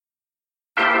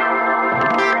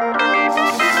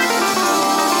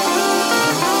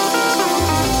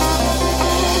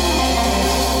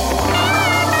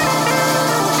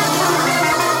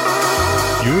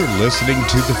listening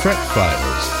to The Fret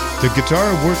Files, the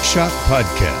Guitar Workshop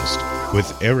podcast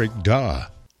with Eric Daw.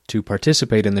 To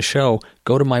participate in the show,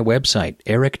 go to my website,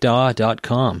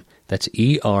 ericdaw.com. That's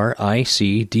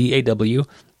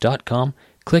ERICDAW.com.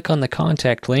 Click on the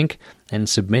contact link and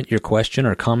submit your question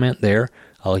or comment there.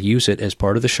 I'll use it as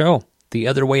part of the show. The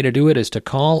other way to do it is to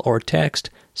call or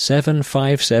text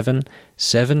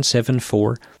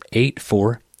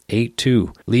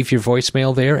 757-774-8482. Leave your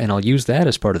voicemail there, and I'll use that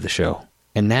as part of the show.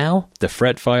 And now, the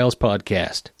Fret Files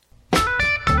podcast.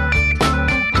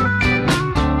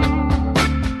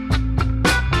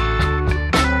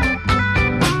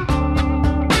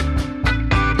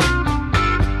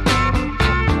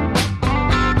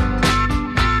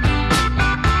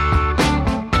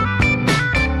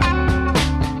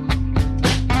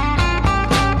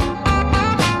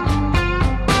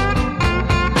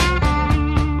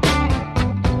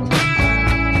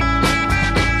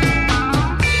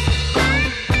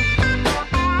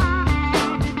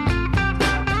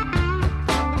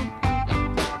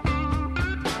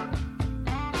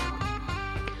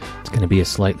 Be a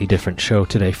slightly different show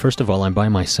today. First of all, I'm by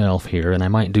myself here, and I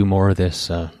might do more of this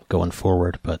going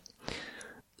forward, but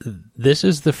this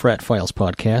is the Fret Files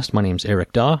podcast. My name's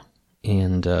Eric Daw,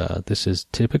 and this is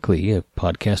typically a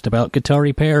podcast about guitar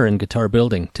repair and guitar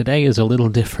building. Today is a little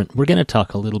different. We're going to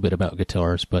talk a little bit about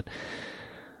guitars, but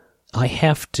I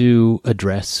have to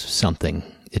address something.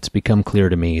 It's become clear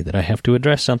to me that I have to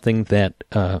address something that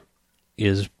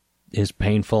is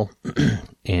painful,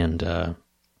 and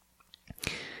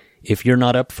if you're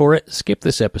not up for it, skip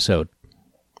this episode.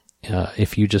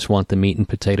 If you just want the meat and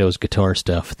potatoes guitar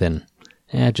stuff, then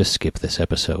just skip this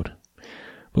episode.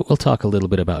 But we'll talk a little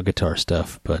bit about guitar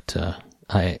stuff, but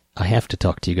I have to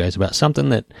talk to you guys about something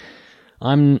that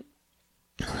I'm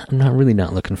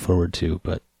not looking forward to,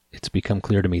 but it's become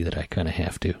clear to me that I kind of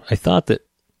have to. I thought that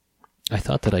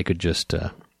I could just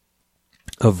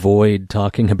avoid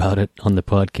talking about it on the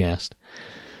podcast,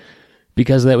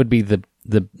 because that would be the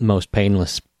most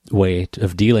painless way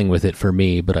of dealing with it for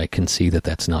me, but I can see that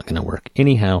that's not going to work.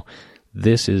 Anyhow,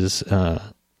 this is the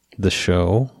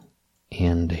show,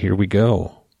 and here we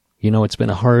go. You know, it's been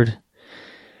a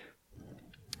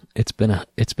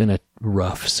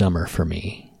rough summer for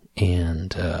me,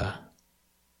 and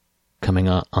coming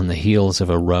on the heels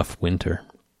of a rough winter.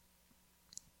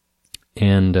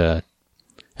 And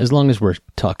as long as we're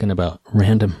talking about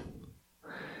random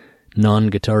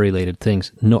non-guitar related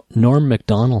things, Norm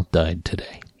Macdonald died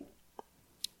today.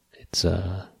 It's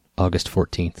September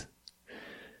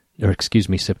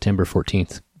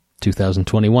 14th,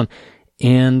 2021.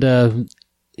 And,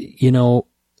 you know,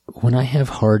 when I have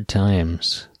hard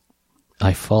times,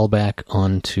 I fall back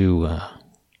onto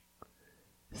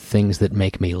things that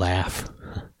make me laugh.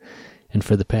 And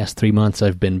for the past 3 months,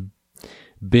 I've been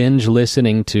binge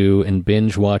listening to and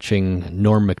binge watching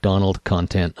Norm Macdonald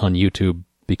content on YouTube,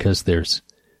 because there's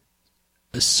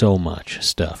so much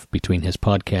stuff between his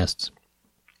podcasts,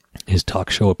 his talk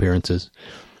show appearances,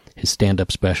 his stand-up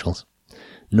specials.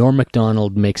 Norm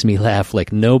Macdonald makes me laugh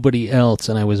like nobody else,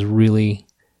 and I was really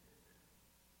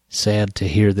sad to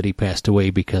hear that he passed away,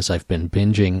 because I've been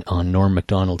binging on Norm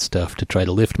Macdonald stuff to try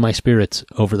to lift my spirits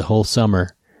over the whole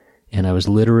summer, and I was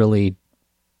literally,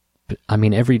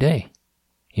 every day,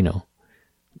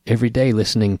 every day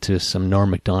listening to some Norm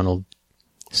Macdonald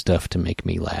stuff to make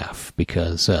me laugh,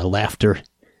 because laughter,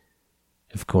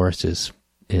 of course, is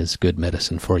good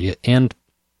medicine for you. And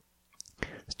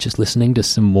just listening to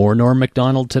some more Norm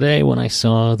Macdonald today when I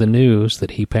saw the news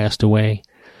that he passed away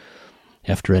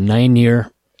after a 9-year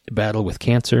battle with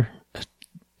cancer.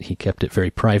 He kept it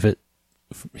very private.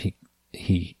 He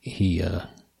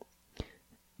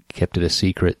kept it a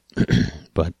secret.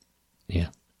 But yeah,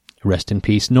 rest in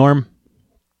peace, Norm.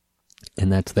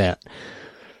 And that's that.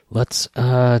 Let's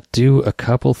do a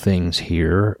couple things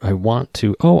here. I want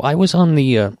to. I was on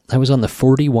the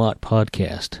 40 Watt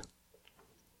podcast.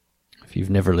 If you've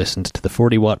never listened to the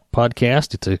 40 Watt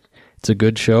podcast, it's a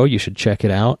good show. You should check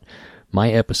it out.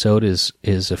 My episode is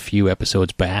a few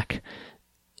episodes back,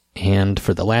 and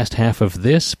for the last half of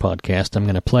this podcast, I'm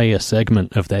going to play a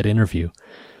segment of that interview.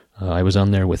 I was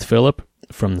on there with Philip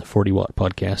from the 40 Watt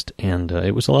podcast, and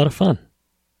it was a lot of fun.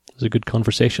 It was a good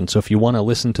conversation. So if you want to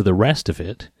listen to the rest of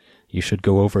it, you should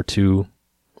go over to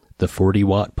the 40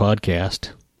 Watt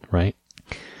podcast, right?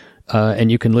 And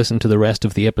you can listen to the rest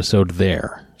of the episode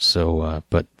there. So,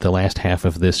 but the last half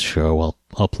of this show,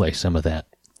 I'll play some of that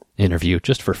interview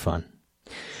just for fun.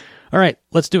 All right,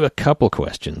 let's do a couple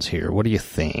questions here. What do you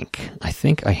think? I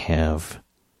think I have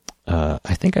a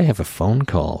phone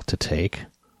call to take.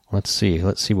 Let's see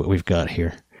what we've got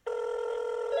here.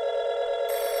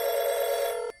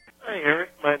 Hi, Eric.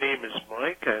 My name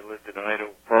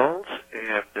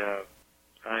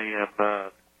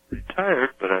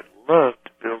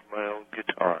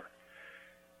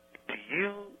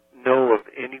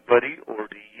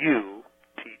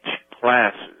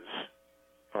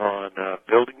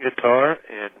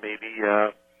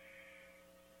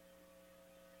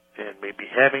maybe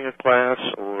having a class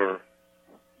or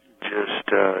just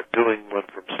doing one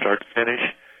from start to finish.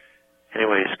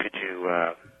 Anyways, could you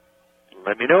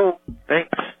let me know?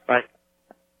 Thanks. Bye.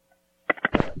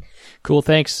 Cool,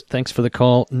 thanks. Thanks for the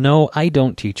call. No, I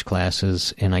don't teach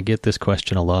classes, and I get this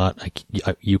question a lot.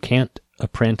 You can't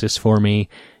apprentice for me.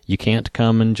 You can't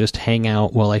come and just hang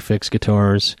out while I fix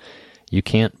guitars. You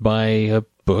can't buy a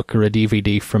book or a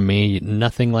DVD from me.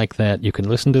 Nothing like that. You can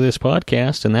listen to this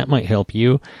podcast, and that might help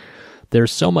you.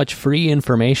 There's so much free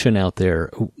information out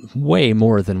there, way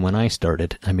more than when I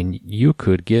started. I mean, you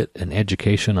could get an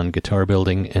education on guitar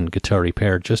building and guitar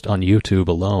repair just on YouTube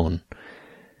alone.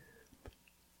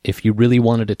 If you really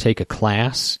wanted to take a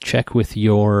class, check with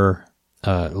your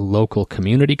local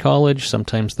community college.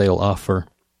 Sometimes they'll offer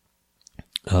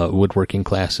woodworking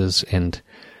classes, and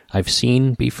I've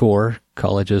seen before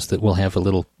colleges that will have a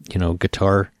little,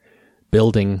 guitar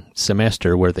building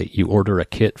semester where you order a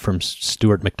kit from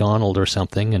Norm Macdonald or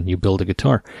something and you build a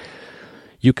guitar.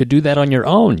 You could do that on your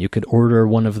own. You could order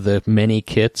one of the many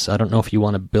kits. I don't know if you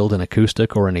want to build an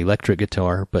acoustic or an electric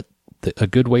guitar, but a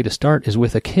good way to start is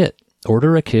with a kit.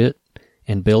 Order a kit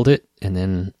and build it, and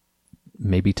then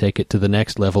maybe take it to the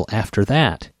next level after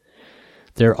that.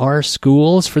 There are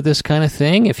schools for this kind of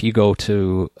thing. If you go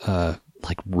to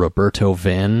like Roberto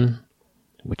Venn,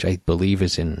 which I believe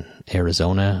is in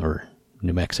Arizona or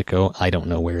New Mexico. I don't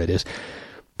know where it is.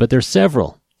 But there's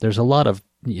several. There's a lot of,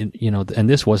 and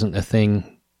this wasn't a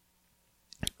thing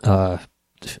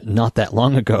not that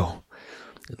long ago.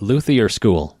 Luthier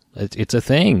school. It's a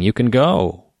thing. You can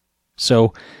go.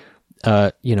 So,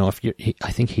 if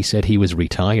I think he said he was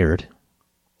retired.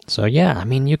 So, yeah, I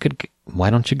mean, why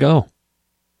don't you go?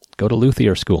 Go to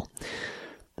luthier school.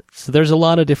 So there's a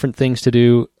lot of different things to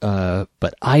do,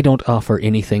 but I don't offer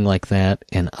anything like that,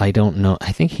 and I don't know.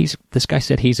 I think this guy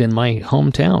said he's in my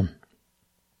hometown.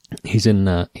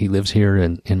 He lives here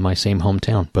in my same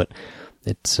hometown, but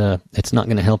it's not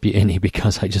going to help you any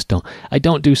because I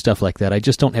don't do stuff like that. I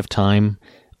just don't have time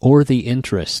or the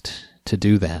interest to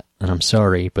do that, and I'm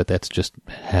sorry, but that's just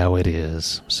how it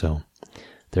is. So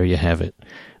there you have it.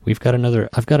 I've got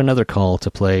another call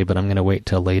to play, but I'm going to wait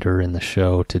till later in the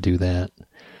show to do that.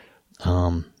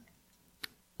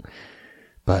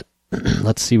 But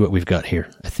let's see what we've got here.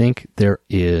 I think there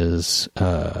is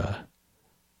some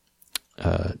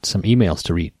emails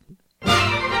to read.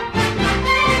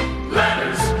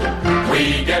 Letters.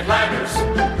 We get letters.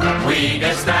 We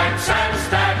get stacks and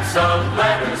stacks of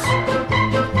letters.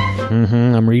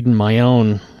 I'm reading my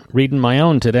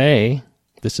own today.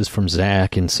 This is from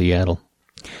Zach in Seattle.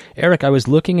 Eric, I was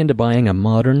looking into buying a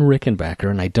modern Rickenbacker,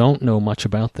 and I don't know much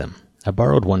about them. I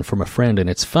borrowed one from a friend, and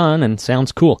it's fun and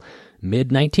sounds cool.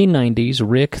 Mid-1990s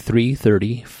Rick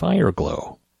 330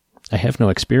 Fireglow. I have no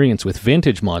experience with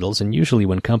vintage models, and usually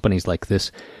when companies like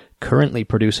this currently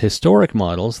produce historic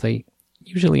models, they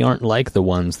usually aren't like the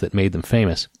ones that made them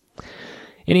famous.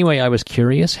 Anyway, I was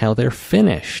curious how they're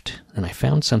finished, and I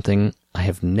found something I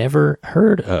have never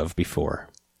heard of before.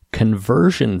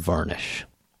 Conversion varnish.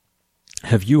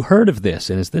 Have you heard of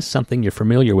this, and is this something you're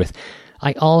familiar with?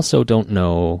 I also didn't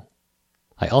know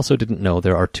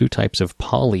there are two types of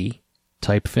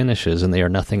poly-type finishes, and they are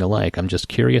nothing alike. I'm just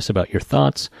curious about your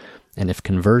thoughts, and if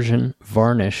conversion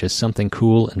varnish is something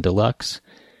cool and deluxe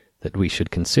that we should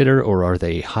consider, or are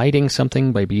they hiding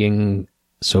something by being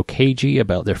so cagey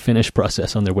about their finish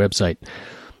process on their website?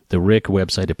 The Rick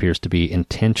website appears to be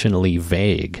intentionally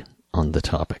vague on the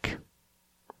topic.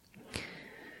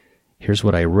 Here's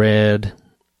what I read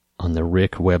on the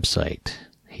Rick website.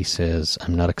 He says,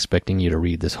 I'm not expecting you to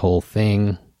read this whole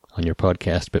thing on your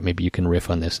podcast, but maybe you can riff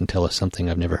on this and tell us something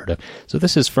I've never heard of. So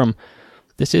this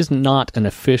is not an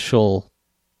official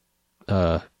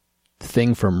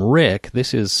thing from Rick.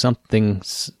 This is something,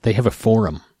 they have a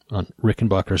forum on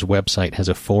Rickenbacker's website has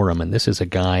a forum, and this is a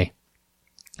guy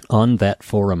on that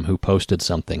forum who posted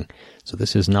something. So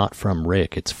this is not from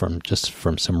Rick. It's from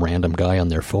some random guy on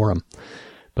their forum.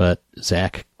 But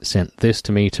Zach sent this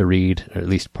to me to read, or at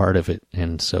least part of it,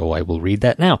 and so I will read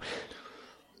that now.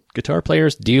 Guitar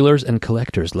players, dealers, and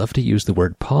collectors love to use the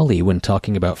word poly when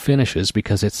talking about finishes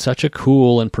because it's such a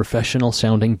cool and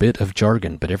professional-sounding bit of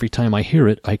jargon, but every time I hear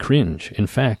it, I cringe. In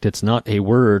fact, it's not a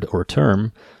word or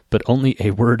term, but only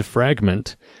a word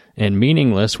fragment, and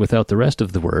meaningless without the rest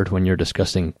of the word when you're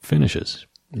discussing finishes.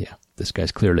 Yeah, this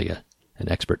guy's clearly an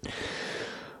expert.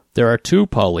 There are two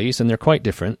polys, and they're quite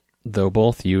different, though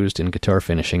both used in guitar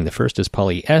finishing. The first is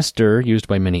polyester, used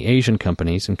by many Asian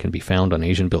companies and can be found on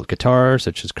Asian-built guitars,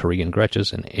 such as Korean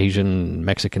Gretches and Asian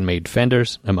Mexican-made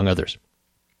Fenders, among others.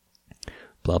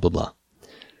 Blah, blah, blah.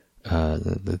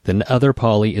 The other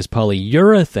poly is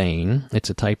polyurethane. It's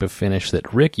a type of finish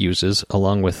that Rick uses,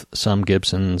 along with some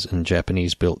Gibsons and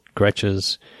Japanese-built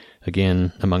Gretches,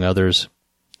 again, among others.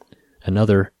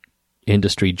 Another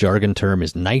industry jargon term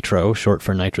is nitro, short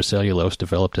for nitrocellulose,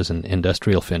 developed as an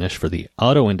industrial finish for the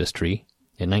auto industry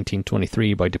in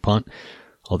 1923 by DuPont,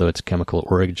 although its chemical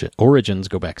origins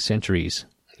go back centuries.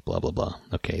 Blah, blah, blah.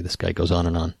 Okay, this guy goes on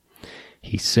and on.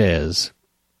 He says,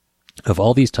 of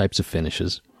all these types of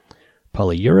finishes,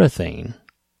 polyurethane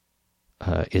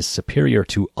is superior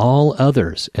to all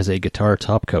others as a guitar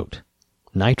top coat.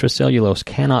 Nitrocellulose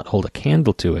cannot hold a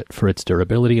candle to it for its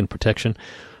durability and protection.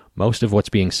 Most of what's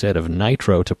being said of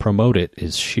nitro to promote it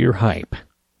is sheer hype.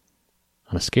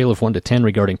 On a scale of 1 to 10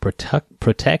 regarding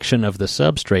protection of the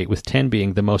substrate, with 10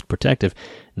 being the most protective,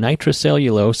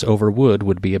 nitrocellulose over wood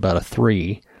would be about a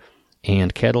 3,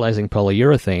 and catalyzing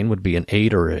polyurethane would be an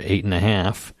 8 or an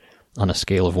 8.5 on a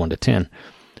scale of 1 to 10.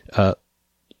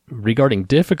 Regarding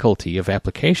difficulty of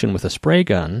application with a spray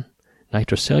gun,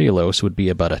 nitrocellulose would be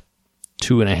about a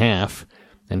 2.5,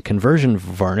 and conversion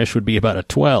varnish would be about a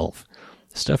 12.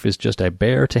 The stuff is just a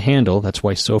bear to handle. That's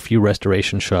why so few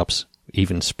restoration shops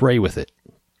even spray with it.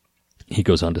 He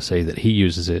goes on to say that he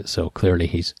uses it, so clearly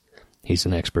he's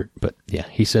an expert. But yeah,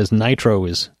 he says nitro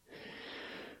is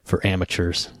for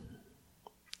amateurs.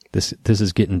 This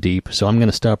is getting deep, so I'm going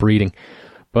to stop reading.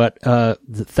 But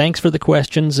thanks for the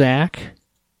question, Zach.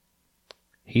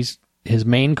 His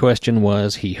main question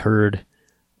was he heard,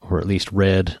 or at least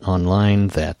read online,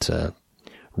 that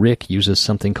Rick uses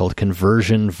something called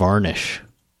conversion varnish.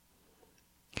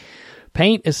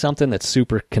 Paint is something that's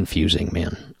super confusing,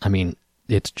 man. I mean,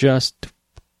 it's just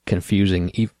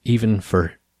confusing, even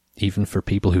for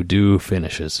people who do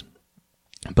finishes.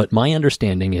 But my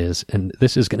understanding is, and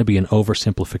this is going to be an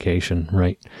oversimplification,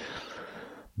 right?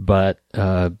 But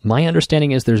my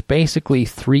understanding is there's basically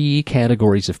 3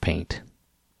 categories of paint,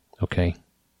 okay?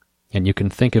 And you can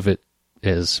think of it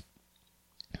as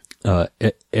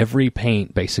every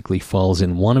paint basically falls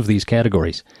in one of these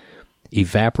categories: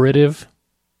 evaporative,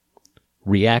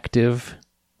 reactive,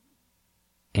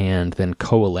 and then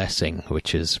coalescing,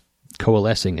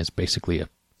 coalescing is basically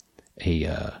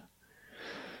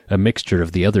a mixture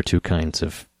of the other 2 kinds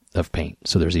of paint.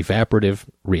 So there's evaporative,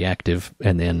 reactive,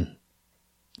 and then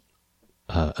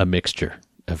a mixture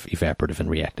of evaporative and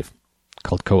reactive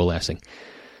called coalescing.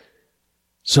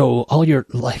 So all your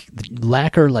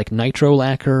lacquer, like nitro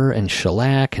lacquer and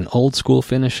shellac and old school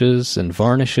finishes and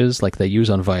varnishes like they use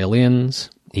on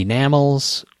violins,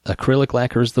 enamels, acrylic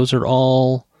lacquers, those are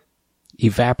all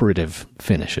evaporative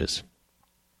finishes.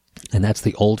 And that's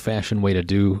the old-fashioned way to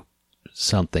do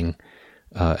something.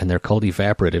 And they're called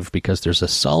evaporative because there's a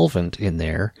solvent in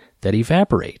there that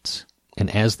evaporates. And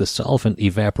as the solvent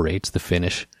evaporates, the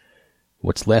finish,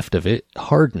 what's left of it,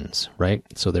 hardens, right?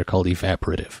 So they're called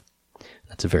evaporative.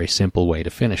 That's a very simple way to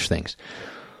finish things.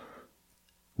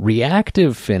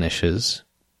 Reactive finishes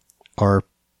are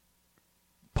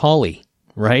poly,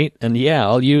 right? And yeah,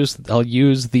 I'll use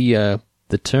the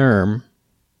term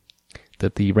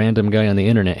that the random guy on the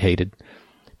internet hated.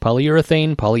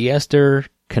 Polyurethane, polyester,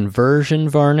 conversion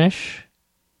varnish,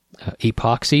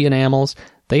 epoxy enamels,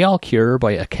 they all cure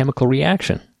by a chemical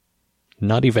reaction.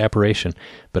 Not evaporation,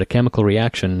 but a chemical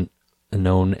reaction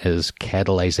known as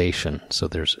catalyzation. So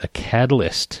there's a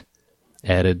catalyst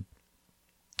added,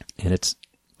 and it's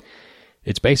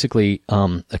basically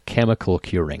a chemical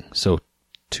curing. So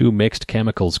 2 mixed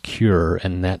chemicals cure,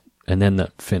 and then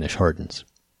the finish hardens,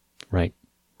 right?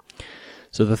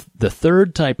 So the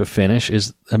third type of finish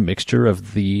is a mixture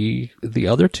of the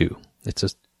other 2.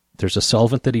 There's a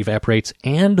solvent that evaporates,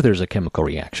 and there's a chemical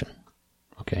reaction.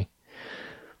 Okay.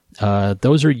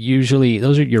 Those are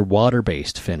your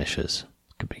water-based finishes,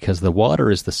 because the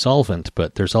water is the solvent,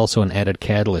 but there's also an added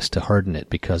catalyst to harden it,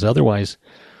 because otherwise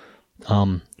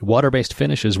water-based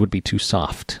finishes would be too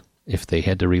soft if they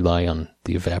had to rely on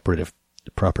the evaporative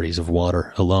properties of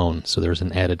water alone, so there's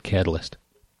an added catalyst.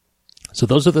 So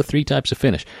those are the 3 types of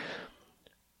finish: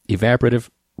 evaporative,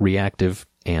 reactive,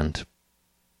 and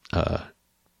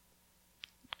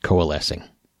coalescing.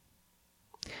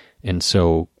 And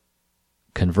so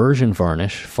conversion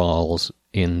varnish falls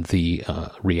in the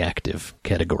reactive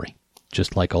category,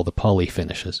 just like all the poly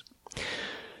finishes.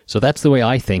 So that's the way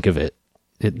I think of it.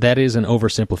 That is an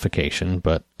oversimplification,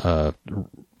 but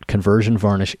conversion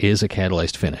varnish is a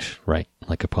catalyzed finish, right?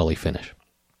 Like a poly finish.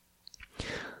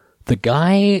 The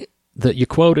guy that you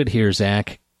quoted here,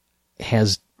 Zach,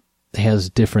 has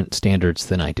different standards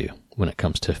than I do when it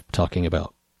comes to talking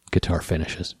about guitar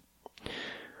finishes.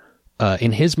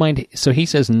 in his mind, so he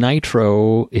says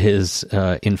nitro is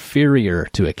inferior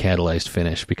to a catalyzed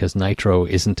finish because nitro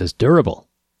isn't as durable,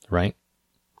 right?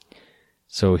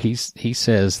 So he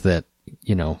says that,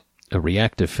 a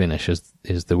reactive finish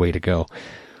is the way to go.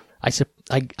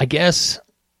 I guess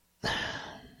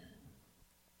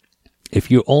if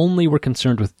you only were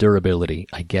concerned with durability,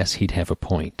 I guess he'd have a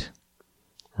point,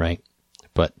 right?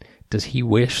 But does he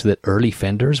wish that early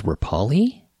fenders were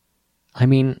poly? I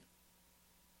mean,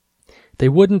 they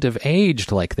wouldn't have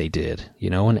aged like they did,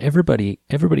 and everybody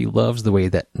loves the way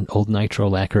that an old nitro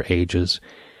lacquer ages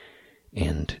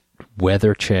and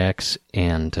weather checks,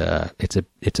 and it's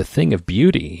a thing of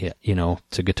beauty,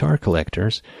 to guitar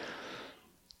collectors.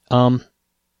 And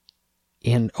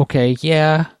okay,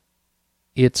 yeah,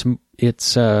 it's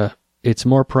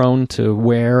more prone to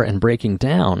wear and breaking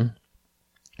down,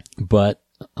 but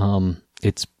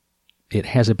it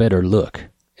has a better look.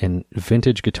 And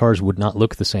vintage guitars would not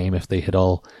look the same if they had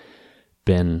all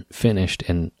been finished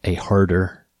in a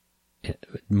harder,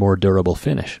 more durable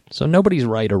finish. So nobody's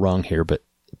right or wrong here, but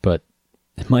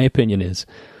my opinion is,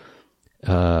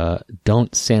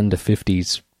 don't send a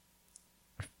 50s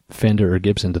Fender or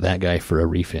Gibson to that guy for a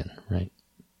refin, right?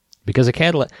 Because a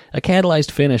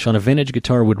catalyzed finish on a vintage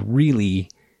guitar would really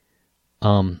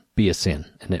be a sin,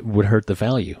 and it would hurt the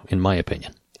value, in my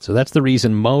opinion. So that's the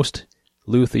reason most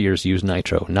luthiers use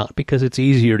nitro, not because it's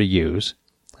easier to use,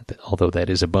 although that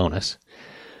is a bonus,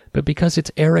 but because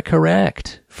it's era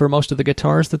correct for most of the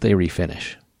guitars that they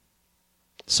refinish.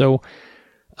 So,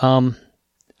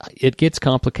 it gets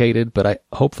complicated, but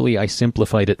hopefully I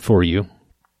simplified it for you,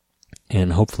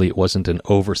 and hopefully it wasn't an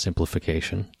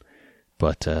oversimplification,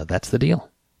 but that's the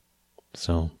deal.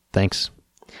 So, thanks.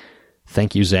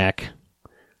 Thank you, Zach.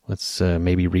 Let's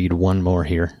maybe read one more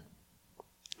here.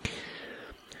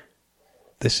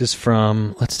 This is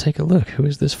from, let's take a look. Who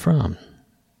is this from?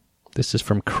 This is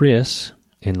from Chris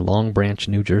in Long Branch,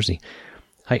 New Jersey.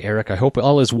 Hi, Eric. I hope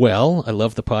all is well. I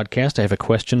love the podcast. I have a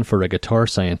question for a guitar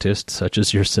scientist such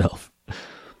as yourself. I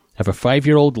have a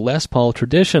 5-year-old Les Paul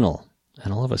Traditional,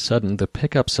 and all of a sudden the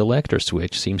pickup selector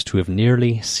switch seems to have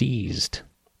nearly seized.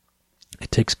 It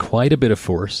takes quite a bit of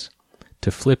force to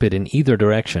flip it in either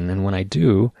direction, and when I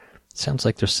do, it sounds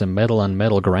like there's some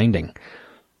metal-on-metal grinding.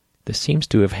 This seems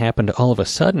to have happened all of a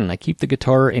sudden. I keep the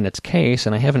guitar in its case,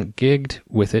 and I haven't gigged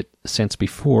with it since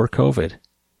before COVID.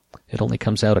 It only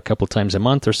comes out a couple times a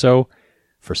month or so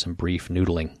for some brief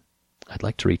noodling. I'd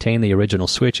like to retain the original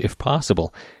switch if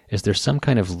possible. Is there some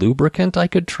kind of lubricant I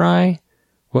could try?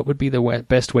 What would be the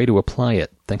best way to apply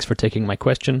it? Thanks for taking my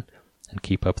question, and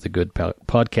keep up the good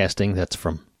podcasting. That's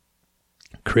from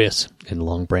Chris in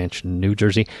Long Branch, New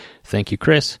Jersey. Thank you,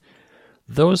 Chris.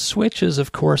 Those switches,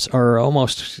 of course, are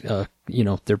almost,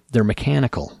 they're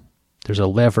mechanical. There's a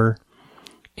lever,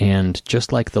 and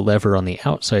just like the lever on the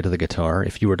outside of the guitar,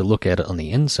 if you were to look at it on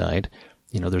the inside,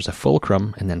 there's a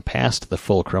fulcrum, and then past the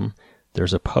fulcrum,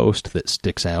 there's a post that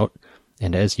sticks out,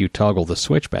 and as you toggle the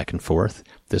switch back and forth,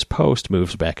 this post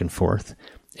moves back and forth,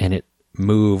 and it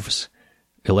moves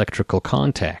electrical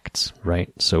contacts,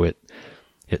 right? So it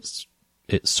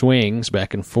swings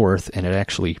back and forth, and it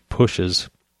actually pushes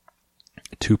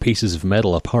two pieces of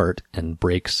metal apart and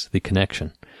breaks the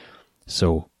connection.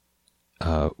 So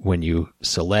when you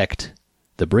select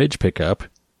the bridge pickup,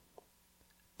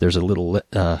 there's a little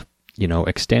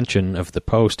extension of the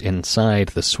post inside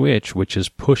the switch, which is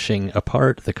pushing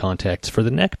apart the contacts for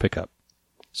the neck pickup.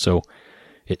 So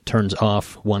it turns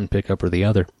off one pickup or the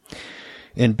other.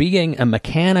 And being a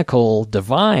mechanical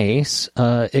device,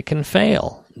 it can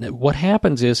fail. What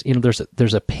happens is,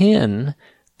 there's a pin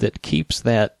that keeps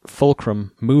that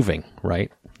fulcrum moving,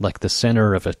 right? Like the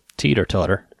center of a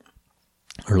teeter-totter,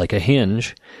 or like a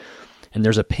hinge. And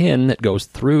there's a pin that goes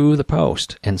through the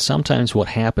post. And sometimes what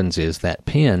happens is that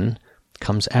pin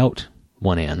comes out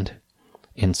one end,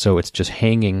 and so it's just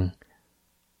hanging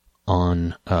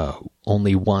on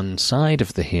only one side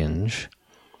of the hinge,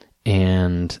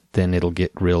 and then it'll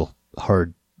get real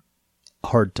hard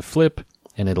to flip,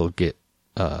 and it'll get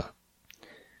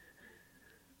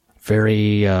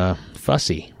very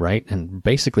fussy, right? And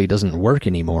basically doesn't work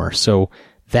anymore. So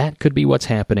that could be what's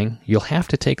happening. You'll have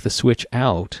to take the switch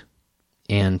out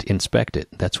and inspect it.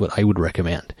 That's what I would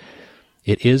recommend.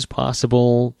 It is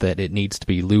possible that it needs to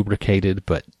be lubricated,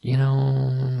 but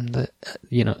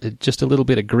just a little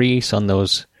bit of grease on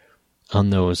those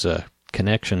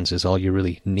connections is all you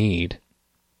really need.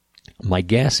 My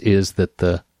guess is that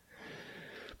the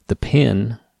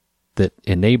pin that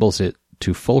enables it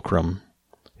to fulcrum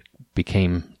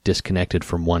became disconnected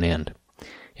from one end,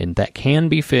 and that can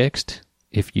be fixed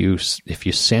if you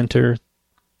center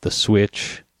the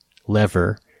switch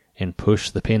lever and push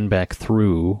the pin back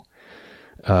through,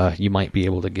 you might be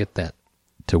able to get that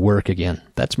to work again.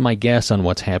 That's my guess on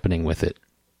what's happening with it.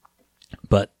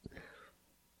 But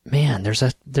man, there's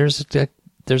a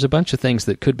bunch of things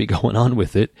that could be going on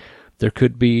with it. There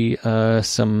could be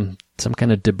some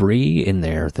kind of debris in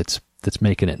there that's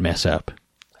making it mess up.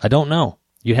 I don't know.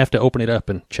 You have to open it up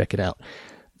and check it out.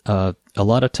 A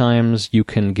lot of times you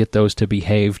can get those to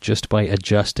behave just by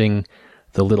adjusting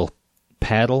the little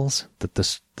paddles that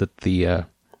the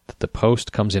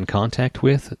post comes in contact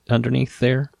with underneath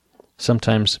there.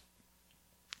 Sometimes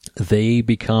they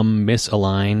become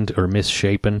misaligned or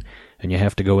misshapen, and you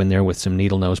have to go in there with some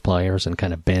needle nose pliers and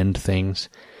kind of bend things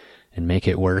and make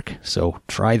it work. So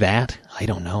try that. I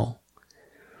don't know.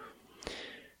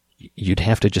 You'd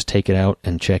have to just take it out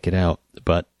and check it out.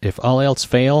 But if all else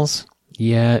fails,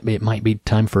 yeah, it might be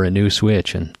time for a new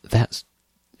switch, and that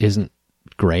isn't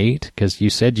great, because you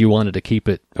said you wanted to keep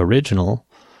it original,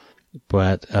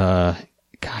 but,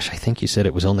 gosh, I think you said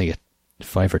it was only a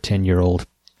 5 or 10-year-old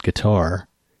guitar,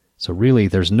 so really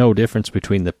there's no difference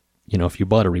between if you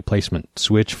bought a replacement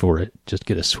switch for it, just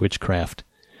get a Switchcraft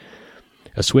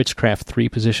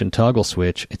 3-position toggle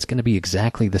switch. It's going to be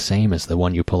exactly the same as the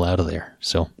one you pull out of there,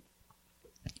 so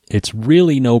it's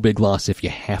really no big loss if you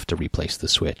have to replace the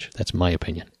switch. That's my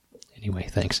opinion. Anyway,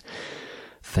 thanks.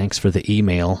 Thanks for the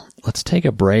email. Let's take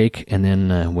a break, and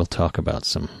then we'll talk about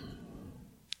some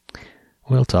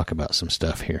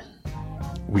stuff here.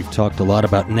 We've talked a lot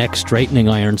about neck straightening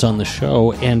irons on the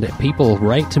show, and people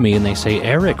write to me and they say,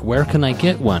 Eric, where can I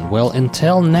get one? Well,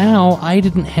 until now, I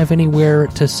didn't have anywhere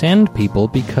to send people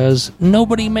because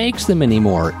nobody makes them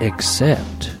anymore,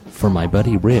 except for my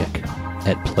buddy Rick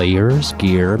at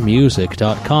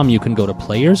playersgearmusic.com. You can go to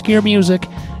Players Gear Music.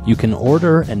 You can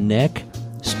order a neck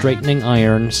straightening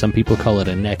iron. Some people call it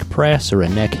a neck press or a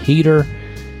neck heater.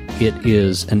 It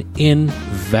is an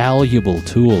invaluable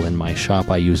tool in my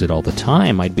shop. I use it all the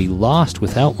time. I'd be lost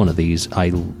without one of these. I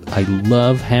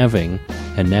love having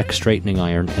a neck straightening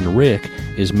iron, and Rick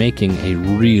is making a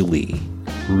really,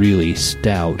 really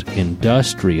stout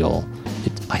industrial.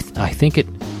 I think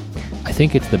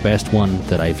it's the best one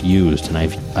that I've used, and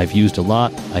I've used a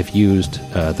lot. I've used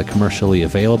the commercially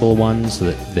available ones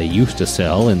that they used to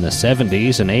sell in the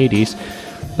 70s and 80s,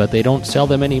 but they don't sell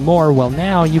them anymore. Well,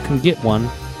 now you can get one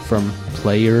from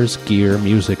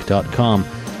playersgearmusic.com.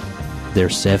 They're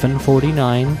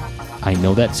 $7.49. I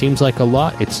know that seems like a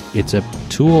lot. It's a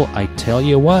tool, I tell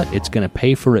you what, it's going to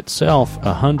pay for itself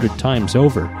 100 times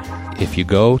over. If you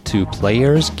go to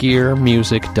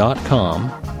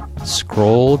playersgearmusic.com,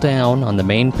 scroll down on the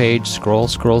main page, scroll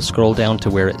down to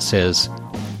where it says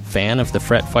Fan of the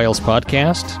Fret Files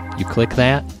Podcast. You click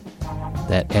that.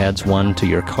 That adds one to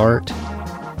your cart,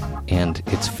 and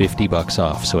it's $50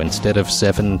 off. So instead of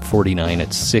 $7.49,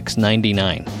 it's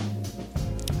 $6.99.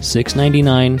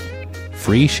 $6.99,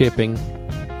 free shipping,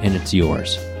 and it's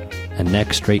yours. A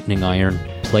neck straightening iron.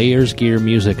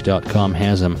 PlayersGearMusic.com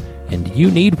has them, and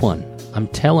you need one. I'm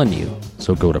telling you.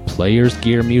 So go to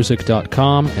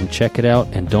PlayersGearMusic.com and check it out,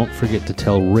 and don't forget to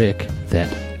tell Rick that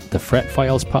the Fret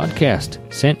Files Podcast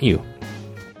sent you.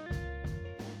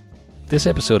 This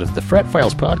episode of the Fret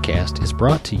Files Podcast is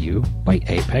brought to you by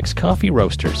Apex Coffee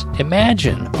Roasters.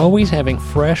 Imagine always having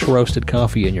fresh roasted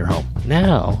coffee in your home.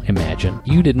 Now, imagine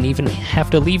you didn't even have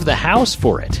to leave the house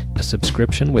for it. A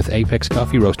subscription with Apex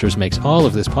Coffee Roasters makes all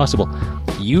of this possible.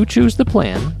 You choose the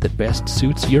plan that best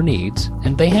suits your needs,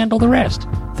 and they handle the rest.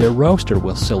 Their roaster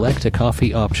will select a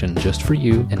coffee option just for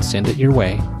you and send it your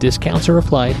way. Discounts are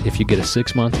applied if you get a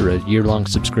 6-month or a year-long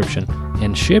subscription,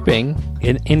 and shipping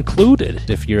included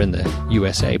if you're in the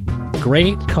USA.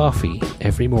 Great coffee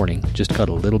every morning, just got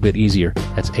a little bit easier.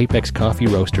 That's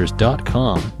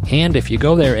apexcoffeeroasters.com. And if you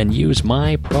go there and use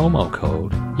my promo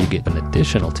code, you get an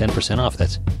additional 10% off.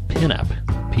 That's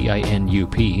PINUP,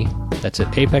 P-I-N-U-P. That's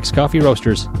at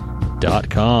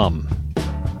apexcoffeeroasters.com.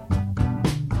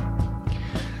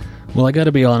 Well, I got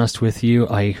to be honest with you.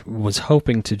 I was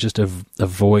hoping to just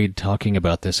avoid talking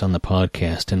about this on the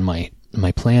podcast, and my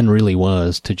plan really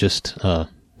was to just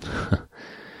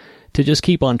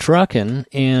keep on trucking,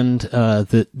 and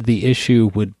the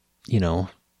issue would,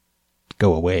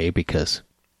 go away because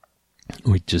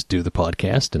we'd just do the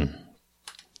podcast and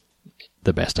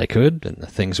the best I could, and the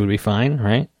things would be fine,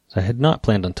 right? So I had not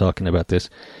planned on talking about this.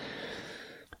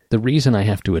 The reason I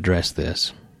have to address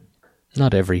this,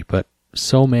 not every, but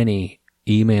so many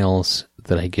emails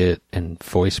that I get and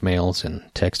voicemails and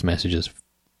text messages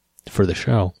for the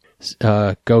show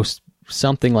go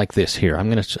something like this here. I'm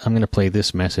gonna play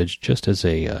this message just as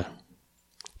an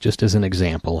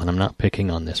example, and I'm not picking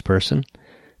on this person.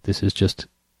 This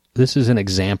is an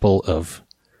example of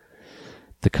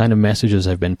the kind of messages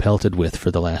I've been pelted with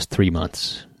for the last 3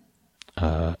 months.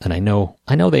 And I know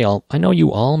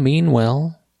you all mean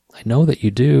well. I know that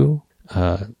you do.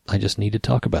 I just need to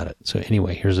talk about it. So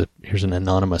anyway, here's an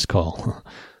anonymous call.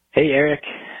 Hey, Eric.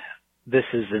 This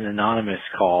is an anonymous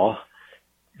call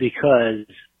because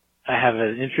I have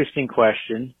an interesting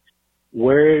question.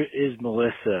 Where is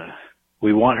Melissa?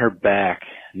 We want her back.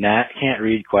 Nat can't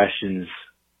read questions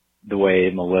the way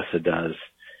Melissa does.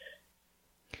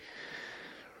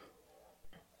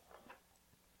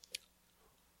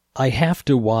 I have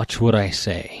to watch what I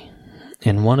say.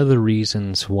 And one of the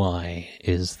reasons why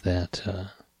is that,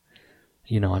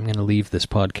 I'm going to leave this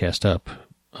podcast up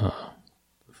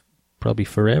probably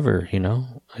forever,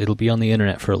 It'll be on the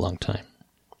internet for a long time.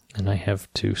 And I have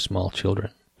 2 small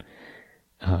children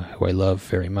who I love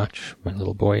very much, my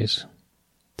little boys.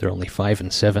 They're only 5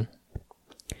 and 7.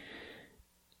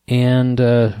 And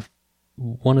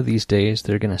one of these days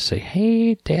they're going to say,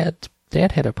 hey, Dad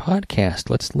had a podcast.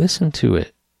 Let's listen to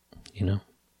it,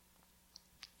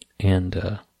 And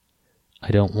I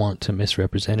don't want to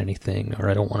misrepresent anything, or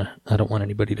I don't want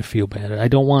anybody to feel bad. I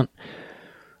don't want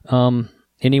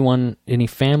any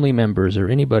family members or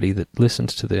anybody that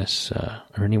listens to this,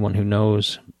 or anyone who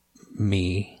knows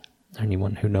me, or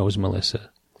anyone who knows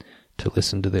Melissa, to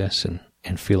listen to this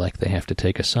and feel like they have to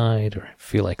take a side, or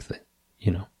feel like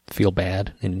feel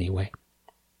bad in any way.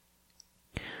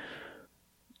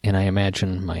 And I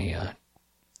imagine my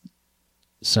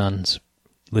sons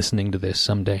listening to this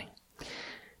someday.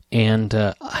 And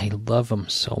I love them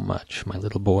so much, my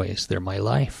little boys. They're my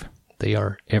life. They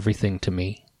are everything to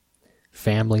me.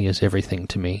 Family is everything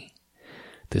to me.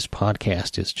 This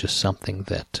podcast is just something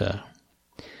that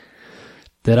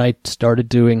I started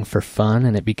doing for fun,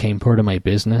 and it became part of my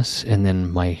business. And then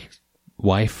my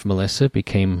wife, Melissa,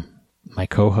 became my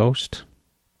co-host.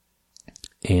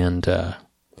 And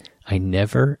I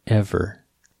never, ever,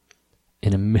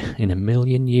 in a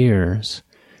million years,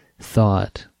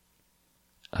 thought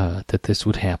that this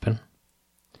would happen.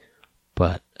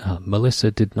 But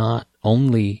Melissa did not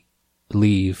only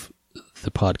leave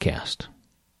the podcast,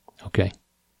 okay?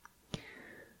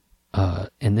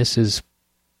 And this is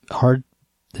hard.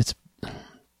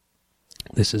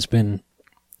 This has been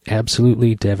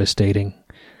absolutely devastating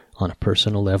on a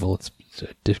personal level. It's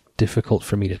difficult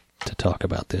for me to talk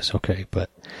about this, okay? But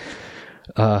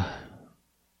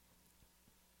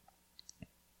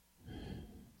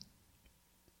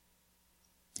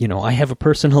I have a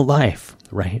personal life,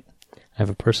 right? I have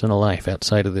a personal life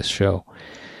outside of this show.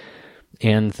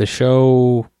 And the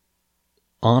show,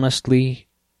 honestly,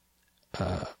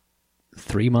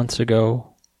 3 months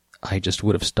ago, I just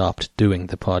would have stopped doing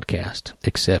the podcast,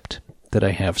 except that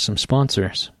I have some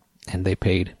sponsors, and they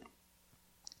paid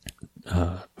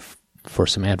for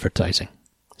some advertising.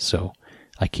 So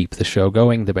I keep the show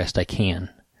going the best I can.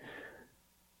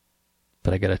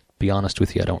 But I gotta be honest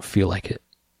with you, I don't feel like it.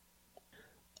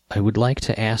 I would like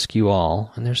to ask you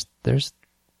all, and there's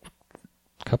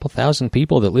a couple thousand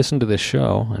people that listen to this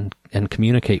show and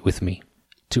communicate with me,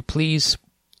 to please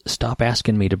stop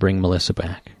asking me to bring Melissa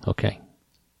back, okay?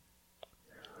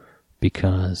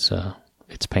 Because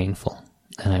it's painful,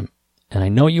 and I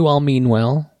know you all mean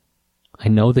well. I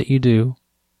know that you do,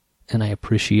 and I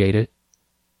appreciate it.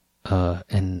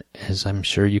 And as I'm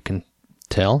sure you can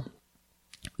tell,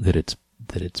 that it's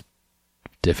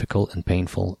difficult and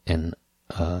painful, and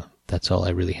that's all I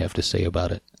really have to say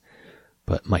about it.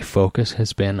 But my focus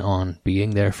has been on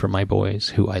being there for my boys,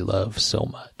 who I love so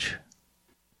much.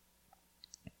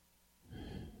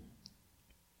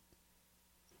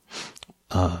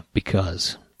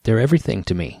 Because they're everything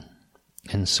to me.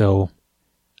 And so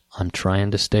I'm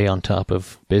trying to stay on top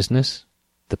of business,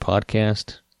 the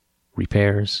podcast,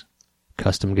 repairs,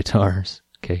 custom guitars,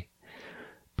 okay?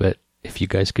 But if you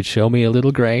guys could show me a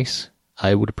little grace,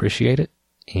 I would appreciate it.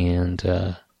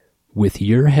 And with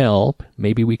your help,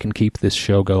 maybe we can keep this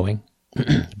show going.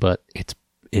 But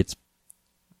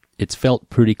it's felt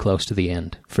pretty close to the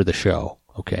end for the show,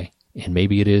 okay? And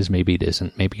maybe it is, maybe it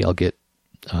isn't. Maybe I'll get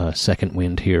second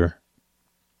wind here.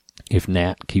 If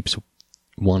Nat keeps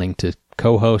wanting to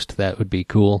co-host, that would be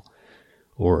cool.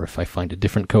 Or if I find a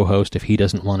different co-host, if he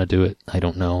doesn't want to do it, I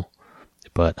don't know.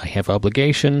 But I have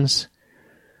obligations.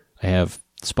 I have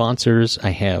sponsors. I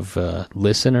have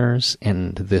listeners.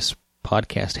 And this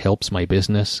podcast helps my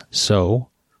business. So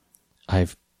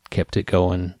I've kept it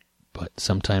going. But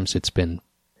sometimes it's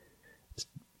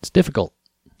difficult.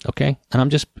 Okay? And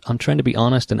I'm trying to be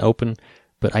honest and open.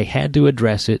 But I had to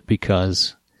address it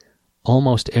because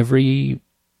almost every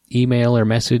email or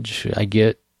message I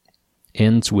get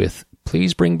ends with,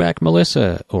 please bring back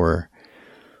Melissa, or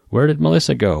where did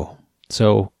Melissa go?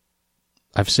 So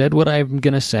I've said what I'm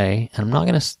going to say, and I'm not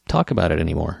going to talk about it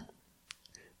anymore.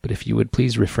 But if you would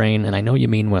please refrain, and I know you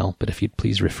mean well, but if you'd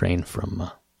please refrain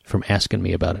from asking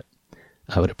me about it,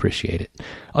 I would appreciate it.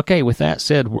 Okay, with that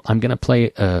said, I'm going to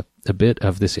play a bit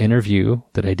of this interview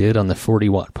that I did on the 40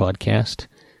 Watt podcast,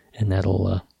 and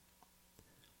that'll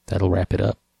wrap it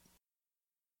up.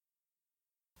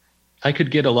 I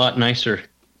could get a lot nicer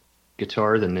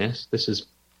guitar than this. This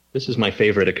is my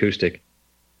favorite acoustic.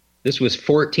 This was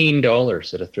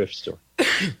 $14 at a thrift store.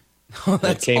 Oh,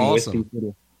 that's awesome.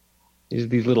 With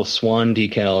these little swan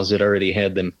decals. It already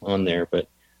had them on there, but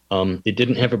it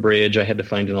didn't have a bridge. I had to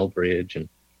find an old bridge, and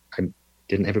I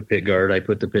didn't have a pick guard. I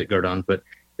put the pick guard on, but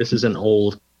this is an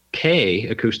old K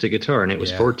acoustic guitar, and it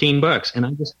was $14. And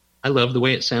I love the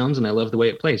way it sounds, and I love the way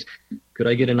it plays. Could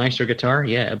I get a nicer guitar?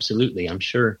 Yeah, absolutely. I'm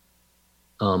sure.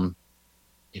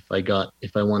 If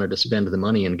I wanted to spend the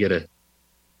money and get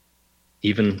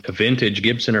even a vintage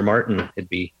Gibson or Martin,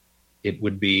 it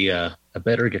would be a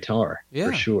better guitar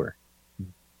for sure.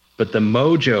 But the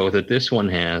mojo that this one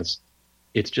has,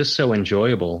 it's just so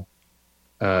enjoyable.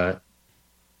 I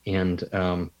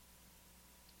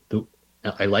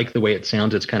like the way it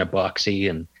sounds. It's kind of boxy,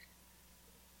 and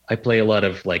I play a lot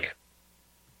of, like,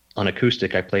 on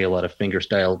acoustic, I play a lot of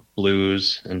fingerstyle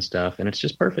blues and stuff, and it's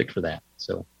just perfect for that.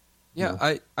 So,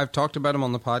 yeah, I've talked about him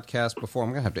on the podcast before. I'm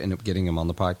going to have to end up getting him on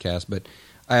the podcast, but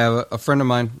I have a friend of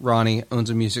mine, Ronnie, owns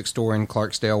a music store in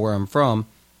Clarksdale, where I'm from,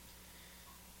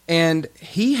 and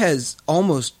he has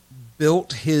almost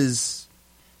built his,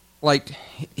 like,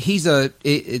 he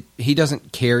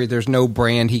doesn't carry, there's no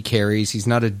brand he carries. He's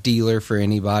not a dealer for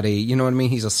anybody. You know what I mean?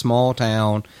 He's a small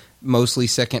town, mostly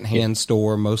secondhand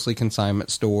store, mostly consignment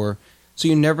store. So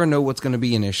you never know what's going to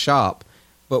be in his shop.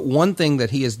 But one thing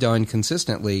that he has done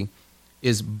consistently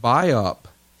is buy up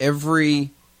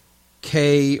every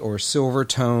K or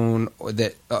Silvertone or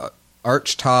that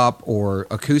arch top or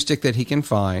acoustic that he can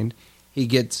find.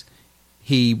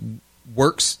 He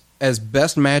works as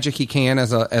best magic he can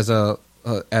as a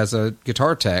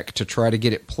guitar tech to try to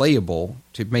get it playable,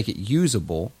 to make it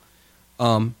usable,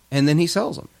 and then he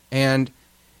sells them. And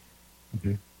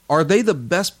are they the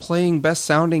best playing, best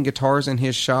sounding guitars in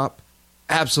his shop?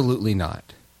 Absolutely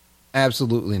not.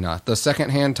 Absolutely not. The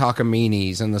secondhand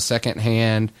Takaminis and the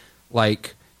secondhand,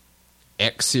 like,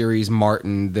 X Series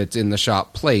Martin that's in the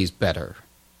shop plays better.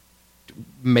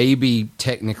 Maybe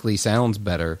technically sounds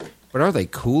better, but are they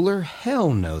cooler?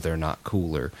 Hell no, they're not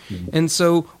cooler. And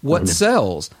so what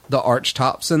sells? The arch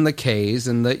tops and the Ks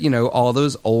and the, all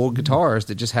those old guitars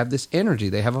that just have this energy.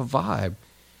 They have a vibe.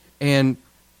 And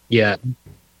yeah,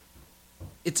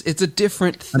 it's a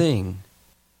different thing.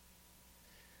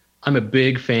 I'm a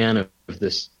big fan of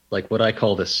this, like, what I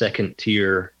call the second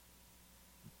tier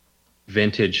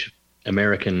vintage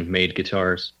American-made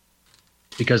guitars,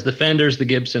 because the Fenders, the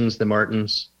Gibsons, the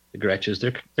Martins, the Gretches,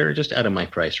 they're just out of my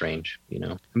price range.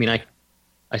 I mean,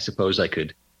 I suppose I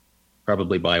could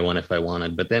probably buy one if I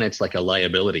wanted, but then it's like a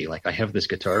liability. Like, I have this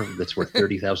guitar that's worth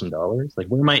 $30,000. Like,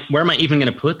 where am I even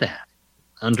going to put that?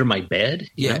 Under my bed?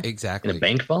 Yeah, exactly. In a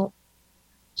bank vault.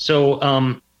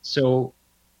 So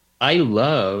I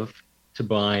love to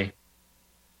buy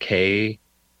K,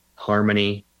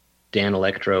 Harmony, Dan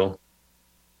Electro,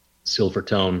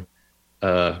 Silvertone,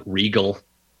 Regal.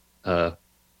 I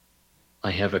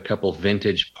have a couple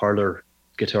vintage Parlor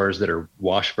guitars that are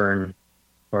Washburn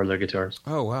Parlor guitars.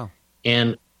 Oh, wow.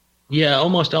 And yeah,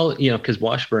 almost all, because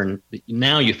Washburn,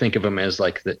 now you think of them as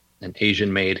like an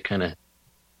Asian-made kind of,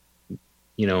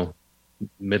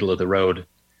 middle of the road,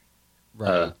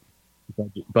 right.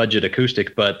 Budget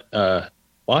acoustic, but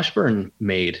Washburn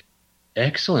made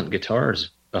excellent guitars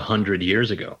 100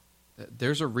 years ago.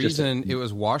 There's a reason it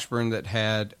was Washburn that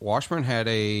had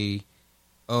a,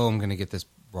 I'm going to get this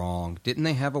wrong. Didn't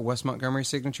they have a Wes Montgomery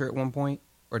signature at one point?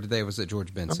 Or was it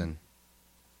George Benson?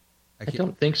 I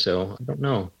don't think so. I don't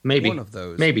know. Maybe. One of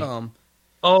those. Maybe. The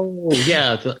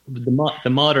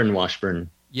modern Washburn.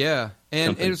 Yeah. And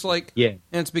company. it was like, and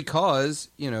it's because,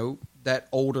 that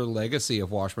older legacy of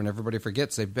Washburn, everybody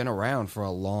forgets they've been around for a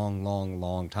long, long,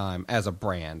 long time as a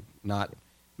brand, not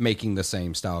making the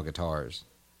same style guitars.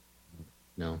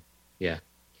 No. Yeah.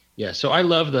 Yeah. So I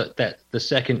love the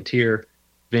second tier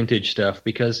vintage stuff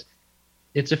because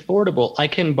it's affordable. I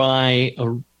can buy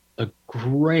a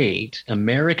great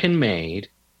American-made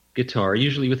guitar,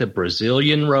 usually with a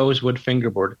Brazilian rosewood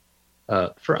fingerboard,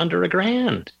 for under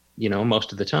 $1,000,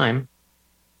 most of the time.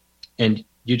 And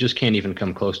you just can't even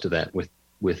come close to that with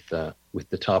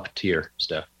the top tier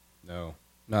stuff. No,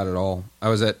 not at all. I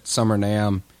was at Summer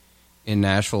NAMM in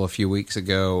Nashville a few weeks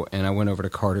ago, and I went over to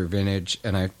Carter Vintage,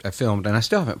 and I filmed, and I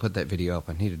still haven't put that video up.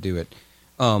 I need to do it.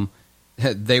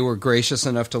 they were gracious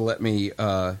enough to let me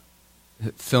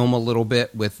film a little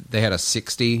bit with. They had a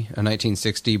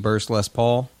 1960 Burst Les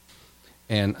Paul,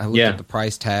 and I looked at the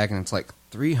price tag, and it's like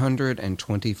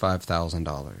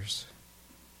 $325,000.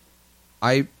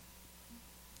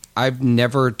 I've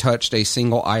never touched a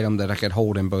single item that I could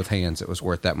hold in both hands that was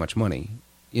worth that much money.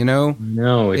 You know?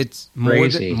 No, it's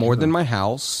crazy. more than my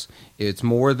house. It's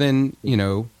more than, you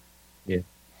know. Yeah.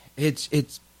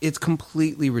 It's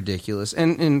completely ridiculous.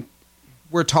 And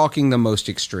we're talking the most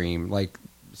extreme, like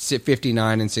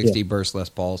 59 and 60 Burst Les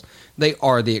Pauls. They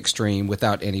are the extreme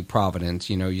without any provenance.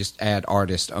 You know, you just add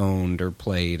artist owned or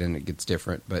played and it gets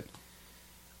different. But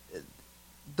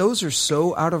those are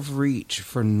so out of reach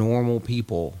for normal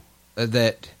people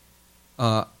that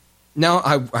now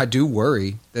I do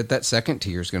worry that second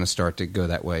tier is going to start to go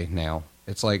that way now.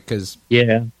 It's like, because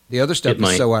the other stuff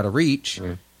is so out of reach.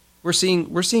 Mm. We're seeing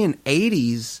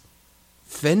 80s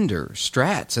Fender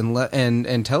Strats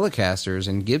and Telecasters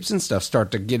and Gibson stuff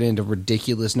start to get into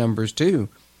ridiculous numbers too.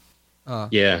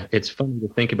 It's funny to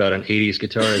think about an 80s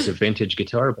guitar as a vintage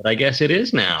guitar, but I guess it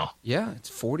is now. Yeah, it's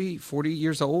 40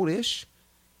 years old-ish.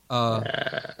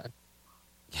 It's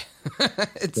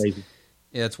crazy.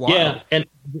 Yeah, it's wild. Yeah, and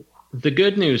the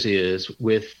good news is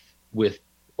with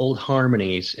old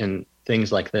harmonies and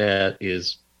things like that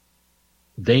is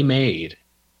they made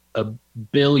 1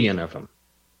 billion of them.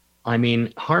 I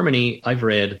mean, Harmony, I've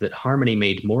read that Harmony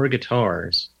made more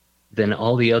guitars than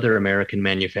all the other American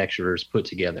manufacturers put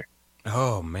together.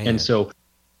 Oh, man. And so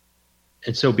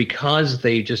because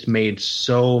they just made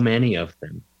so many of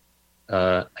them,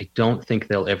 I don't think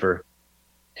they'll ever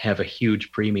have a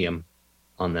huge premium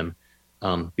on them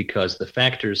because the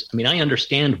factors, I mean, I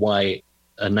understand why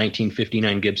a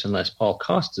 1959 Gibson Les Paul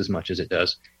costs as much as it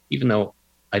does, even though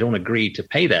I don't agree to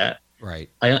pay that. Right.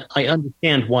 I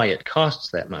understand why it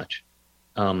costs that much.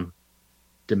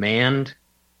 Demand,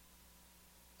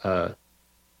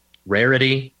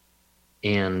 rarity,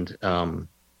 and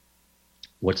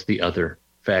what's the other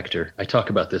factor? I talk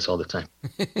about this all the time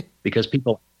because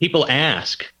people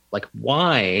ask, like,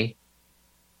 why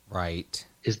right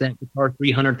is that guitar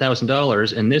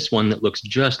 $300,000 and this one that looks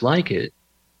just like it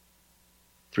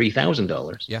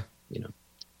 $3,000? Yeah. You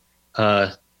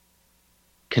know,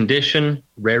 condition,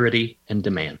 rarity, and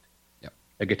demand. Yep.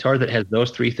 A guitar that has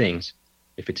those three things,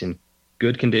 if it's in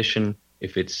good condition,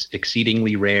 if it's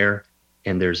exceedingly rare,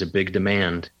 and there's a big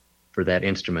demand for that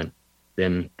instrument,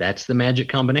 then that's the magic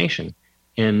combination.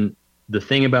 And the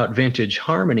thing about vintage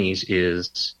harmonies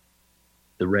is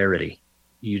the rarity.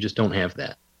 You just don't have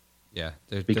that. Yeah,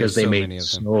 because they made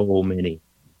so many.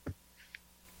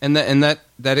 And that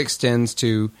extends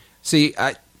to, see,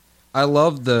 I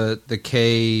love the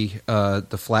K,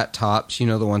 the flat tops, you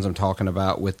know, the ones I'm talking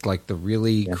about with like the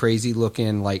really crazy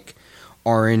looking like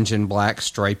orange and black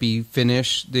stripy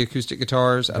finish, the acoustic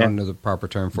guitars. I don't know the proper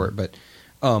term for it, but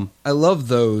I love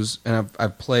those, and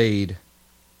I've played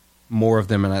more of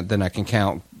them than I can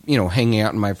count, you know, hanging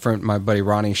out in my buddy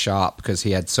Ronnie's shop because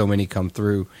he had so many come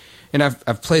through. And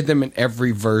I've played them in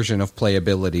every version of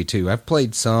playability too. I've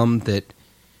played some that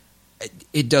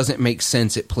it doesn't make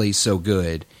sense it plays so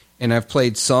good. And I've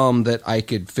played some that I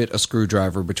could fit a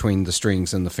screwdriver between the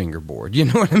strings and the fingerboard. You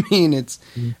know what I mean? It's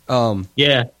but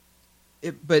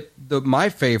my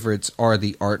favorites are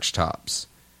the arch tops.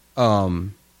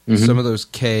 Some of those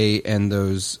K and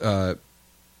those you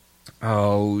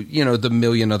know, the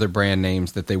million other brand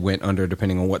names that they went under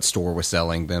depending on what store was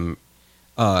selling them.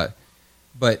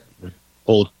 But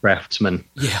old Craftsman.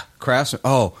 Yeah, Craftsman.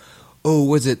 Oh,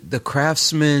 was it the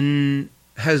Craftsman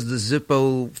has the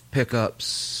Zippo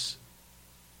pickups?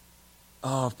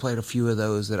 Oh, I've played a few of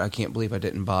those that I can't believe I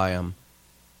didn't buy them.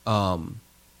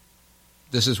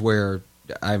 This is where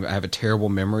I have a terrible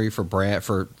memory for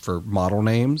model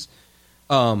names.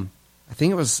 I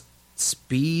think it was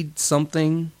Speed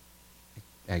something.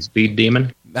 Speed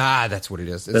Demon? That's what it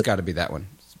is. It's got to be that one.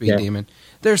 Speed Demon.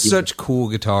 They're such cool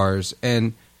guitars,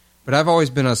 but I've always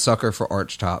been a sucker for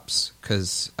arch tops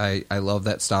because I love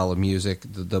that style of music,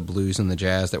 the blues and the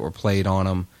jazz that were played on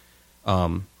them.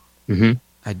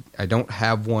 I don't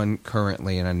have one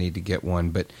currently, and I need to get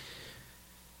one, but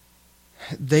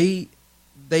they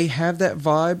have that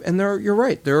vibe, and you're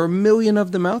right, there are 1 million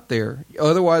of them out there.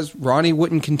 Otherwise, Ronnie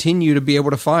wouldn't continue to be able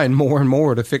to find more and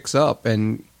more to fix up,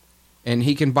 and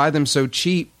he can buy them so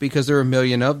cheap because there are 1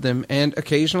 million of them. And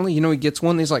occasionally, you know, he gets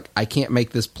one. And he's like, I can't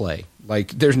make this play.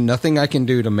 Like, there's nothing I can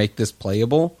do to make this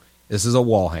playable. This is a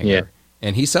wall hanger. Yeah.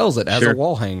 And he sells it as a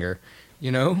wall hanger,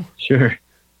 you know? Sure.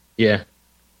 Yeah.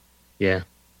 Yeah.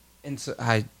 And so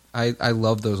I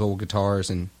love those old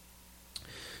guitars. And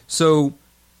so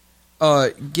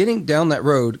getting down that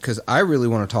road, because I really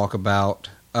want to talk about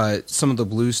some of the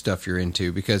blues stuff you're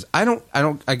into, because I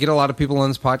get a lot of people on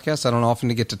this podcast. I don't often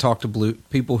get to talk to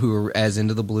people who are as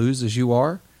into the blues as you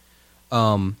are.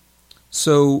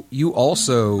 So you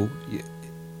also,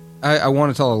 I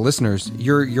want to tell our listeners,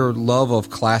 your love of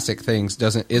classic things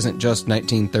isn't just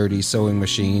 1930s sewing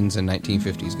machines and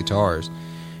 1950s guitars.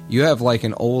 You have like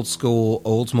an old school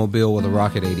Oldsmobile with a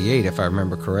Rocket 88, if I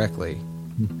remember correctly.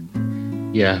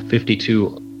 Yeah,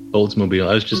 52 Oldsmobile.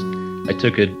 I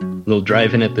took a little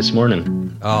drive in it this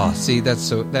morning. Oh, see,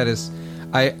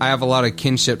 I have a lot of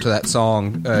kinship to that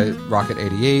song, Rocket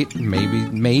 88.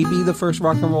 Maybe the first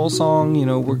rock and roll song. You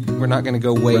know, we're not going to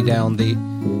go way down that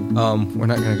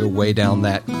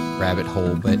rabbit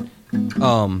hole. But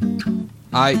I'm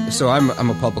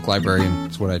a public librarian.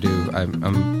 That's what I do. I'm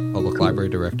a public library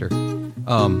director.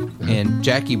 And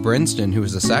Jackie Brinston, who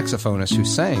was a saxophonist who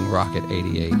sang Rocket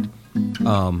 88,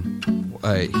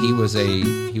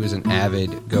 he was an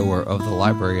avid goer of the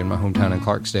library in my hometown in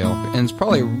Clarksdale, and it's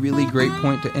probably a really great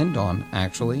point to end on,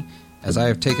 actually, as I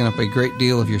have taken up a great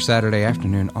deal of your Saturday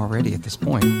afternoon already at this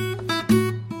point.